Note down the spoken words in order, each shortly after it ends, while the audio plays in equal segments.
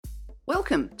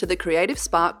Welcome to the Creative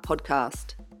Spark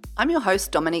podcast. I'm your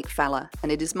host, Dominique Faller, and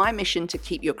it is my mission to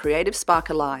keep your creative spark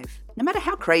alive, no matter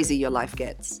how crazy your life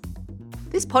gets.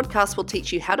 This podcast will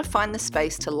teach you how to find the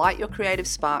space to light your creative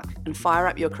spark and fire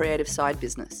up your creative side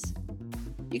business.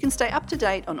 You can stay up to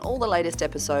date on all the latest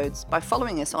episodes by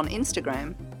following us on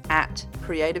Instagram at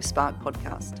Creative Spark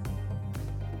Podcast.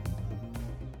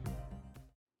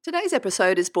 Today's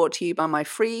episode is brought to you by my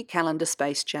free calendar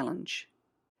space challenge.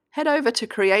 Head over to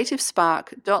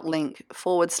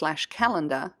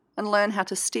creativespark.link/calendar and learn how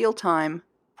to steal time,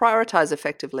 prioritize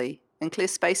effectively, and clear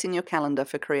space in your calendar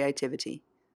for creativity.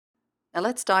 Now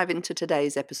let's dive into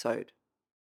today's episode.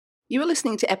 You are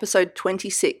listening to episode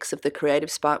 26 of the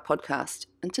Creative Spark podcast,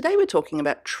 and today we're talking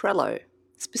about Trello,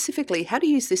 specifically how to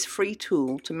use this free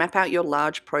tool to map out your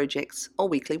large projects or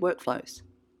weekly workflows.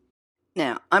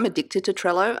 Now, I'm addicted to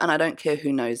Trello and I don't care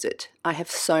who knows it. I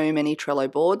have so many Trello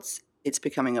boards, it's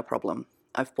becoming a problem.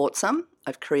 I've bought some,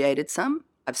 I've created some,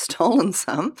 I've stolen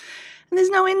some, and there's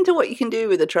no end to what you can do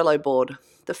with a Trello board.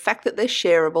 The fact that they're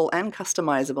shareable and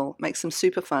customizable makes them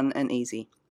super fun and easy.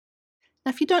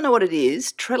 Now, if you don't know what it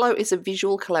is, Trello is a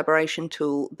visual collaboration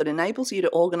tool that enables you to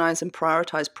organize and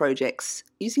prioritize projects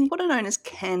using what are known as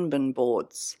Kanban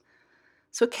boards.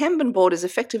 So a Kanban board is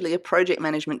effectively a project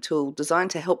management tool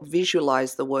designed to help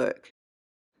visualize the work.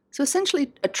 So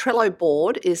essentially, a Trello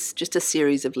board is just a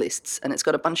series of lists, and it's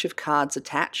got a bunch of cards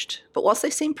attached, but whilst they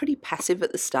seem pretty passive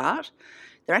at the start,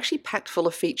 they're actually packed full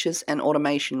of features and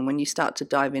automation when you start to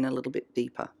dive in a little bit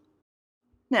deeper.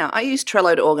 Now, I use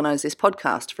Trello to organize this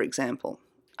podcast, for example.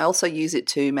 I also use it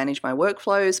to manage my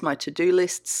workflows, my to-do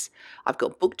lists. I've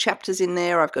got book chapters in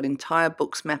there. I've got entire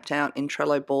books mapped out in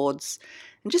Trello boards,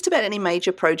 and just about any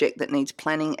major project that needs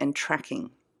planning and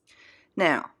tracking.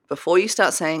 Now, before you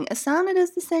start saying, Asana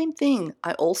does the same thing,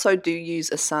 I also do use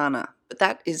Asana, but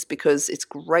that is because it's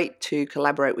great to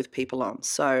collaborate with people on.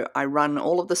 So I run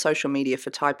all of the social media for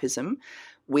Typism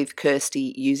with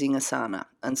Kirsty using Asana.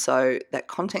 And so that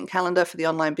content calendar for the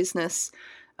online business,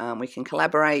 we can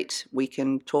collaborate, we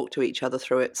can talk to each other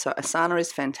through it. So Asana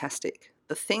is fantastic.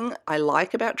 The thing I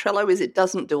like about Trello is it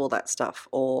doesn't do all that stuff,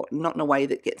 or not in a way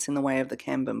that gets in the way of the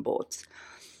Kanban boards.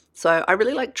 So I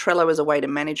really like Trello as a way to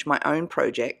manage my own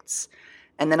projects,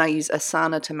 and then I use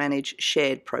Asana to manage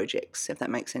shared projects, if that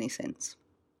makes any sense.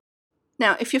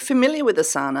 Now, if you're familiar with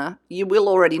Asana, you will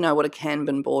already know what a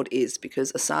Kanban board is,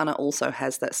 because Asana also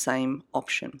has that same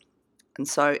option. And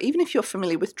so even if you're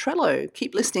familiar with Trello,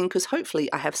 keep listening, because hopefully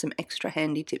I have some extra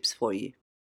handy tips for you.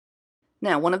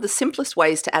 Now, one of the simplest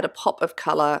ways to add a pop of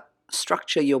colour,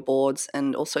 structure your boards,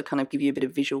 and also kind of give you a bit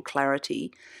of visual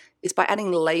clarity is by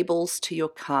adding labels to your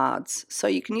cards. So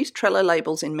you can use Trello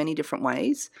labels in many different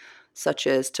ways, such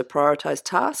as to prioritize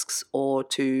tasks or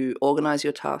to organize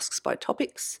your tasks by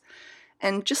topics.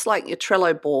 And just like your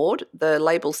Trello board, the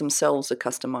labels themselves are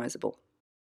customizable.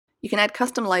 You can add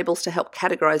custom labels to help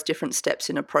categorize different steps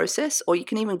in a process, or you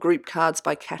can even group cards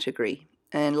by category.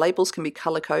 And labels can be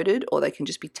color-coded, or they can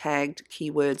just be tagged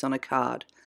keywords on a card.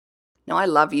 Now, I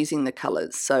love using the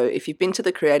colours, so if you've been to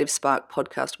the Creative Spark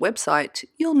podcast website,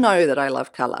 you'll know that I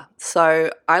love colour.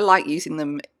 So I like using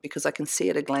them because I can see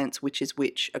at a glance which is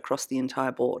which across the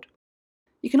entire board.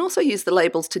 You can also use the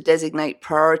labels to designate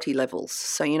priority levels,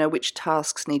 so you know which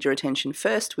tasks need your attention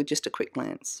first with just a quick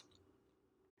glance.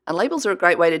 And labels are a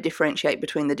great way to differentiate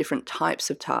between the different types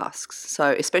of tasks,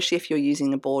 so especially if you're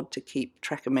using a board to keep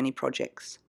track of many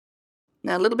projects.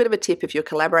 Now, a little bit of a tip if you're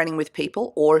collaborating with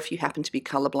people, or if you happen to be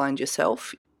colorblind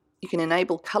yourself, you can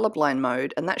enable colorblind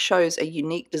mode, and that shows a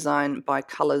unique design by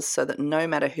colors so that no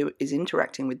matter who is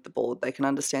interacting with the board, they can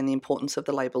understand the importance of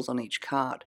the labels on each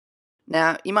card.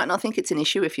 Now, you might not think it's an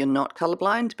issue if you're not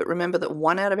colorblind, but remember that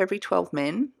 1 out of every 12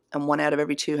 men and 1 out of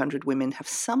every 200 women have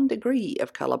some degree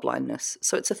of colorblindness,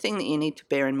 so it's a thing that you need to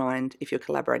bear in mind if you're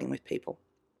collaborating with people.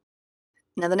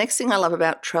 Now, the next thing I love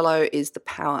about Trello is the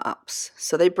power-ups.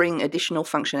 So they bring additional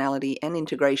functionality and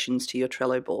integrations to your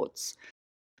Trello boards.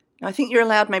 Now, I think you're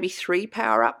allowed maybe 3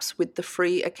 power-ups with the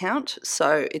free account,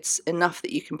 so it's enough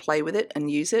that you can play with it and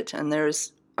use it. And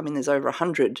there's over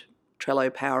 100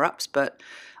 Trello power-ups, but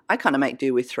I kind of make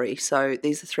do with 3, so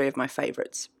these are 3 of my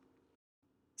favourites.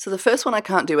 So the first one I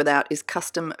can't do without is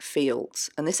custom fields,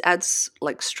 and this adds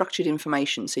like structured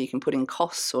information, so you can put in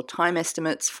costs or time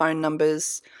estimates, phone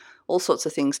numbers, all sorts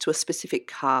of things to a specific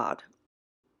card.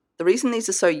 The reason these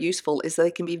are so useful is that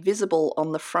they can be visible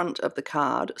on the front of the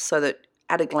card so that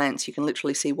at a glance you can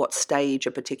literally see what stage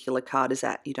a particular card is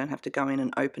at. You don't have to go in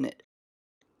and open it.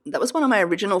 That was one of my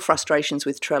original frustrations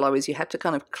with Trello, is you had to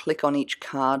kind of click on each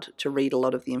card to read a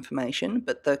lot of the information,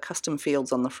 but the custom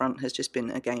fields on the front has just been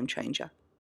a game changer.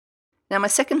 Now, my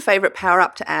second favourite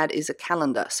power-up to add is a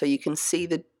calendar, so you can see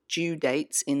the due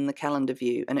dates in the calendar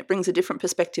view, and it brings a different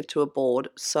perspective to a board,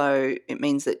 so it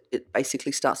means that it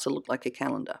basically starts to look like a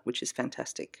calendar, which is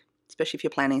fantastic, especially if you're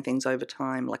planning things over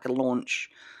time, like a launch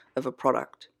of a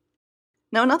product.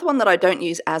 Now, another one that I don't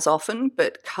use as often,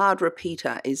 but Card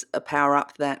Repeater is a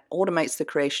power-up that automates the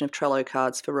creation of Trello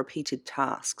cards for repeated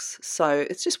tasks. So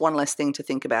it's just one less thing to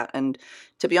think about. And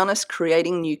to be honest,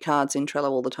 creating new cards in Trello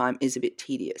all the time is a bit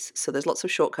tedious. So there's lots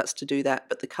of shortcuts to do that,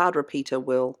 but the Card Repeater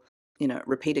will,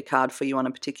 repeat a card for you on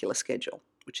a particular schedule,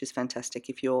 which is fantastic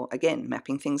if you're, again,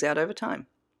 mapping things out over time.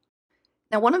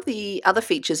 Now, one of the other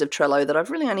features of Trello that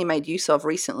I've really only made use of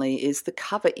recently is the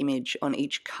cover image on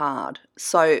each card.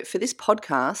 So for this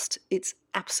podcast, it's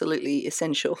absolutely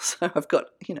essential. So I've got,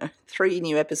 3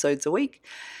 new episodes a week.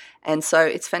 And so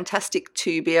it's fantastic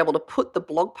to be able to put the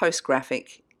blog post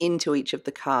graphic into each of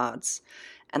the cards.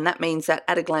 And that means that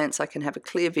at a glance, I can have a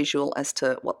clear visual as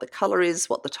to what the color is,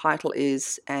 what the title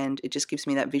is, and it just gives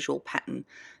me that visual pattern.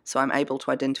 So I'm able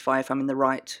to identify if I'm in the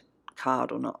right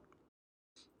card or not.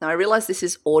 Now, I realize this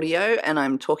is audio and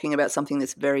I'm talking about something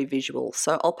that's very visual,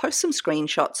 so I'll post some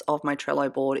screenshots of my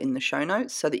Trello board in the show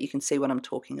notes so that you can see what I'm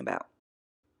talking about.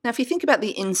 Now, if you think about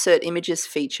the Insert Images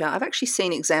feature, I've actually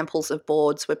seen examples of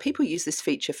boards where people use this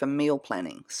feature for meal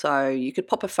planning. So you could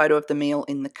pop a photo of the meal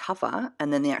in the cover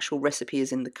and then the actual recipe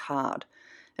is in the card.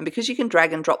 And because you can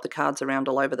drag and drop the cards around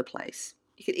all over the place,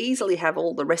 you could easily have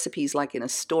all the recipes like in a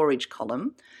storage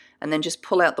column and then just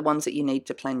pull out the ones that you need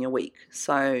to plan your week.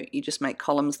 So you just make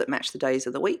columns that match the days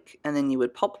of the week, and then you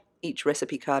would pop each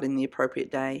recipe card in the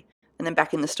appropriate day, and then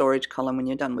back in the storage column when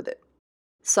you're done with it.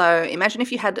 So imagine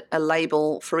if you had a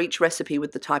label for each recipe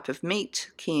with the type of meat,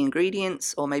 key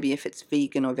ingredients, or maybe if it's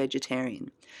vegan or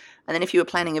vegetarian. And then if you were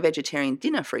planning a vegetarian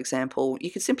dinner, for example, you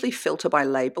could simply filter by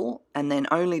label, and then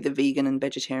only the vegan and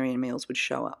vegetarian meals would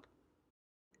show up.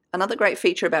 Another great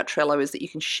feature about Trello is that you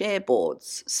can share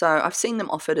boards. So I've seen them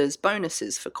offered as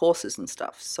bonuses for courses and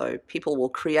stuff. So people will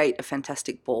create a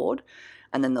fantastic board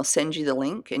and then they'll send you the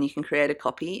link and you can create a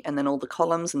copy, and then all the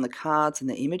columns and the cards and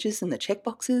the images and the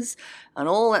checkboxes and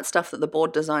all that stuff that the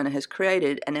board designer has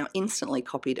created are now instantly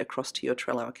copied across to your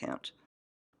Trello account.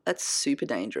 That's super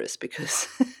dangerous because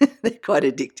they're quite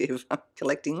addictive. I'm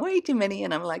collecting way too many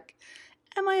and I'm like,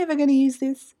 am I ever going to use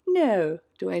this? No.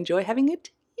 Do I enjoy having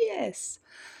it? Yes.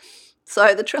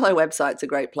 So the Trello website's a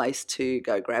great place to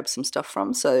go grab some stuff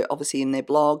from. So obviously in their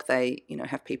blog, they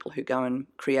have people who go and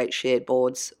create shared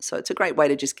boards. So it's a great way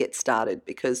to just get started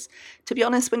because, to be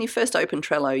honest, when you first open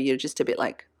Trello, you're just a bit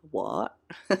like, what?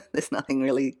 There's nothing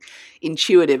really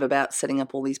intuitive about setting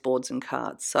up all these boards and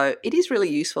cards. So it is really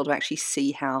useful to actually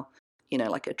see how,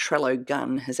 like a Trello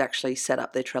gun has actually set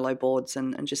up their Trello boards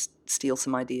and just steal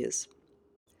some ideas.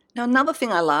 Now, another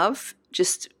thing I love,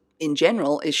 just in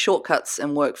general, is shortcuts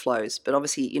and workflows, but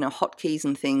obviously, hotkeys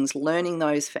and things, learning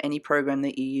those for any program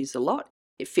that you use a lot.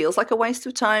 It feels like a waste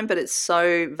of time, but it's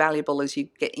so valuable as you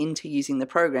get into using the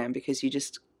program because you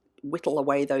just whittle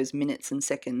away those minutes and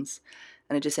seconds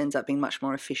and it just ends up being much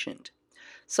more efficient.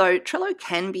 So Trello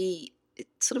it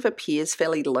sort of appears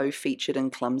fairly low featured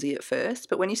and clumsy at first,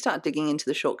 but when you start digging into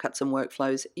the shortcuts and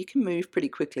workflows, you can move pretty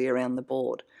quickly around the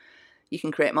board. You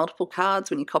can create multiple cards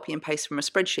when you copy and paste from a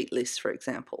spreadsheet list, for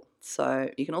example. So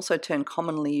you can also turn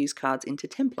commonly used cards into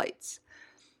templates.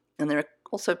 And there are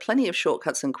also plenty of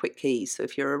shortcuts and quick keys. So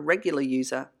if you're a regular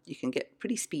user, you can get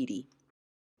pretty speedy.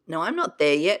 Now, I'm not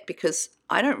there yet because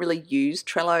I don't really use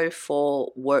Trello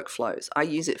for workflows. I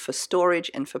use it for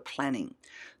storage and for planning.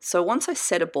 So once I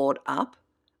set a board up,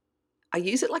 I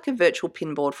use it like a virtual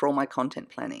pin board for all my content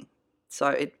planning. So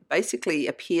it basically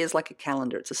appears like a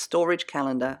calendar. It's a storage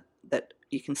calendar that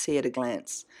you can see at a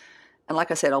glance. And like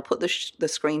I said, I'll put the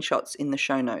screenshots in the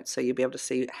show notes so you'll be able to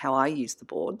see how I use the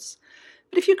boards.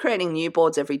 But if you're creating new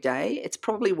boards every day, it's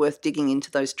probably worth digging into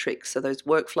those tricks, so those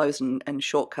workflows and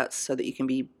shortcuts so that you can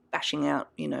be bashing out,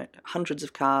 hundreds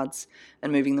of cards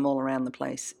and moving them all around the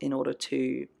place in order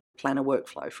to plan a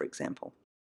workflow, for example.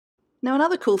 Now,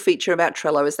 another cool feature about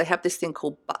Trello is they have this thing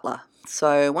called Butler.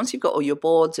 So once you've got all your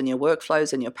boards and your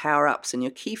workflows and your power-ups and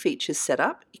your key features set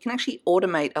up, you can actually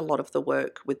automate a lot of the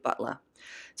work with Butler.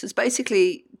 So it's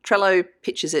basically, Trello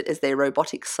pitches it as their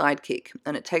robotic sidekick,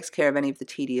 and it takes care of any of the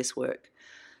tedious work.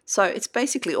 So it's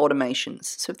basically automations.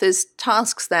 So if there's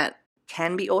tasks that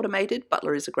can be automated,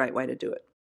 Butler is a great way to do it.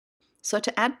 So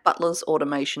to add Butler's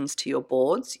automations to your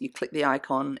boards, you click the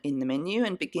icon in the menu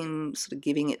and begin sort of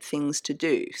giving it things to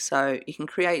do. So you can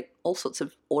create all sorts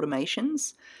of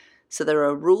automations. So there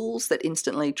are rules that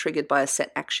instantly triggered by a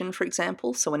set action, for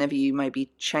example. So whenever you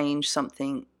maybe change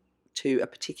something to a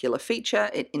particular feature,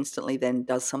 it instantly then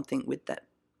does something with that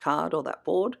card or that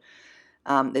board.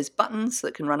 There's buttons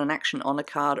that can run an action on a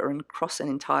card or across an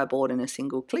entire board in a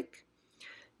single click.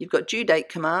 You've got due date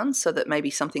commands so that maybe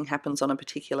something happens on a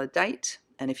particular date,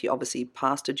 and if you obviously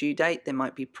passed a due date, there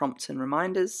might be prompts and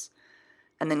reminders.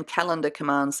 And then calendar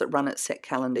commands that run at set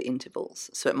calendar intervals.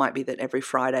 So it might be that every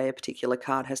Friday a particular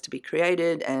card has to be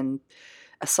created and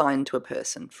assigned to a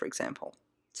person, for example.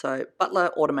 So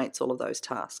Butler automates all of those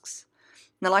tasks.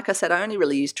 Now, like I said, I only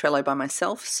really use Trello by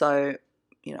myself, so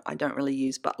I don't really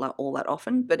use Butler all that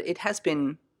often, but it has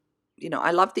been,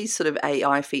 I love these sort of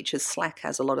AI features. Slack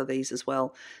has a lot of these as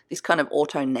well. These kind of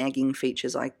auto-nagging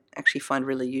features I actually find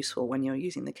really useful when you're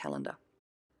using the calendar.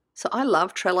 So I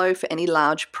love Trello for any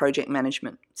large project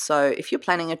management. So if you're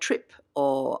planning a trip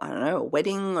or, a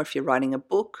wedding, or if you're writing a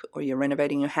book or you're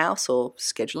renovating your house or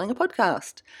scheduling a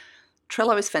podcast,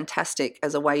 Trello is fantastic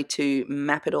as a way to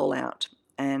map it all out.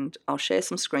 And I'll share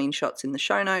some screenshots in the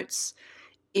show notes.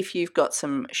 If you've got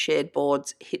some shared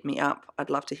boards, hit me up. I'd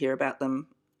love to hear about them.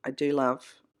 I do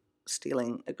love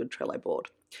stealing a good Trello board.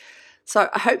 So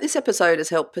I hope this episode has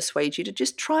helped persuade you to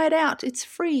just try it out. It's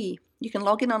free. You can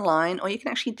log in online, or you can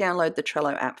actually download the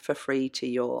Trello app for free to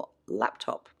your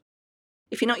laptop.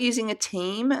 If you're not using a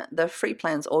team, the free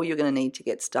plan's all you're going to need to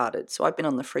get started. So I've been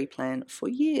on the free plan for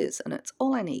years, and it's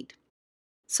all I need.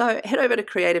 So head over to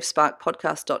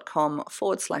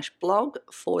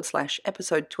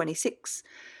creativesparkpodcast.com/blog/episode 26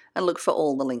 and look for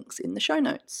all the links in the show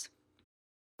notes.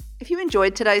 If you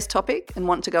enjoyed today's topic and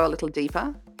want to go a little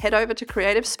deeper, head over to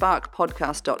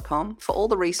creativesparkpodcast.com for all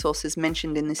the resources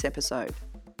mentioned in this episode.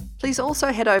 Please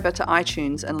also head over to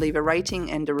iTunes and leave a rating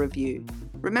and a review.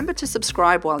 Remember to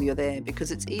subscribe while you're there,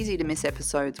 because it's easy to miss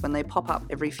episodes when they pop up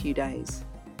every few days.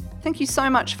 Thank you so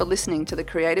much for listening to the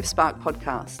Creative Spark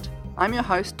podcast. I'm your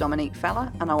host, Dominique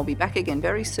Faller, and I will be back again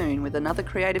very soon with another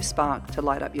creative spark to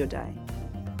light up your day.